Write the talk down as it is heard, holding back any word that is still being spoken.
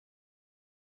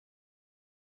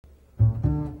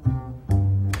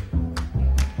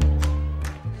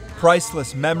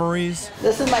priceless memories.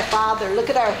 This is my father. Look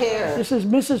at our hair. This is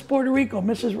Mrs. Puerto Rico,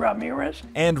 Mrs. Ramirez.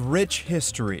 And rich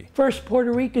history. First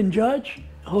Puerto Rican judge,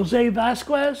 Jose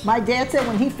Vasquez. My dad said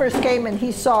when he first came and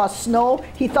he saw snow,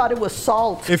 he thought it was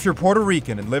salt. If you're Puerto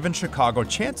Rican and live in Chicago,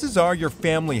 chances are your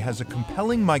family has a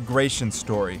compelling migration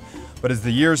story. But as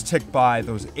the years tick by,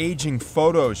 those aging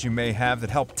photos you may have that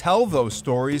help tell those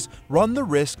stories run the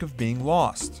risk of being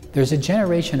lost. There's a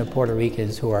generation of Puerto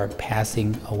Ricans who are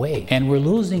passing away, and we're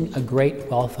losing a great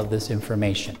wealth of this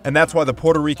information. And that's why the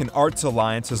Puerto Rican Arts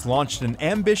Alliance has launched an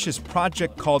ambitious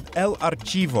project called El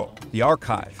Archivo, the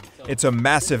archive. It's a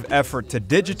massive effort to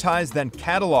digitize, then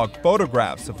catalog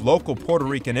photographs of local Puerto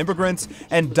Rican immigrants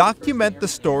and document the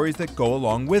stories that go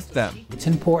along with them. It's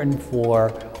important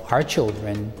for our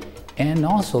children and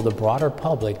also the broader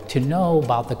public to know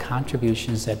about the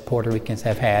contributions that Puerto Ricans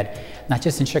have had, not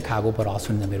just in Chicago, but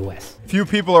also in the Midwest. Few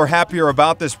people are happier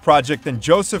about this project than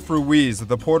Joseph Ruiz of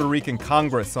the Puerto Rican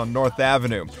Congress on North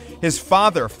Avenue. His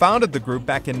father founded the group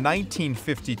back in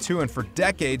 1952, and for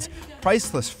decades,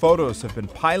 priceless photos have been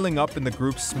piling up in the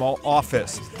group's small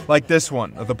office, like this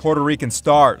one of the Puerto Rican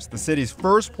Stars, the city's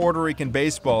first Puerto Rican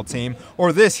baseball team,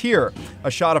 or this here,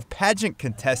 a shot of pageant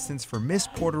contestants for Miss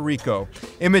Puerto Rico,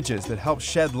 images that help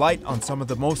shed light on some of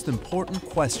the most important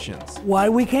questions. Why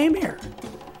we came here,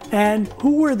 and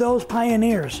who were those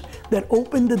pioneers that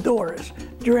opened the doors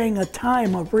during a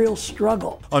time of real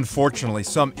struggle. Unfortunately,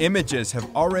 some images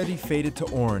have already faded to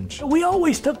orange. We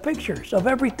always took pictures of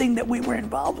everything that we were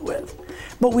involved with,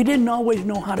 but we didn't always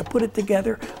know how to put it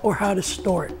together or how to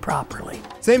store it properly.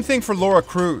 Same thing for Laura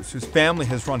Cruz, whose family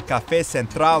has run Café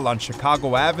Central on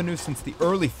Chicago Avenue since the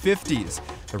early 50s.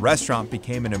 The restaurant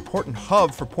became an important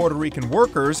hub for Puerto Rican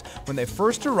workers when they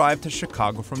first arrived to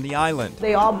Chicago from the island.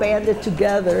 They all banded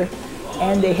together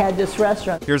and they had this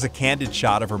restaurant. Here's a candid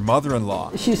shot of her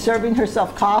mother-in-law. She's serving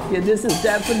herself coffee, and this is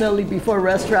definitely before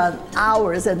restaurant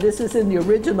hours, and this is in the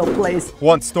original place.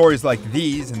 Once stories like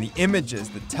these and the images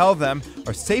that tell them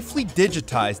are safely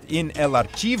digitized in El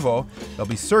Archivo, they'll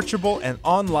be searchable and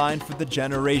online for the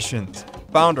generations.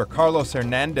 Founder Carlos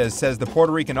Hernandez says the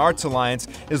Puerto Rican Arts Alliance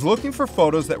is looking for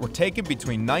photos that were taken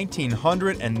between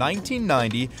 1900 and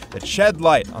 1990 that shed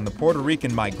light on the Puerto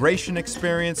Rican migration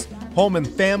experience, home and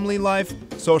family life,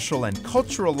 social and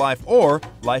cultural life, or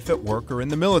life at work or in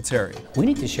the military. We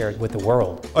need to share it with the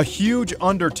world. A huge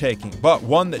undertaking, but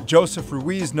one that Joseph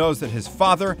Ruiz knows that his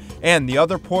father and the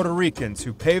other Puerto Ricans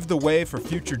who paved the way for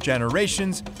future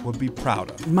generations would be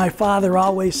proud of. My father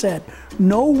always said,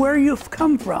 know where you've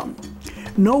come from,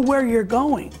 know where you're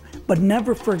going, but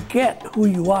never forget who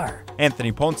you are.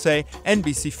 Anthony Ponce,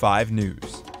 NBC5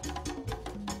 News.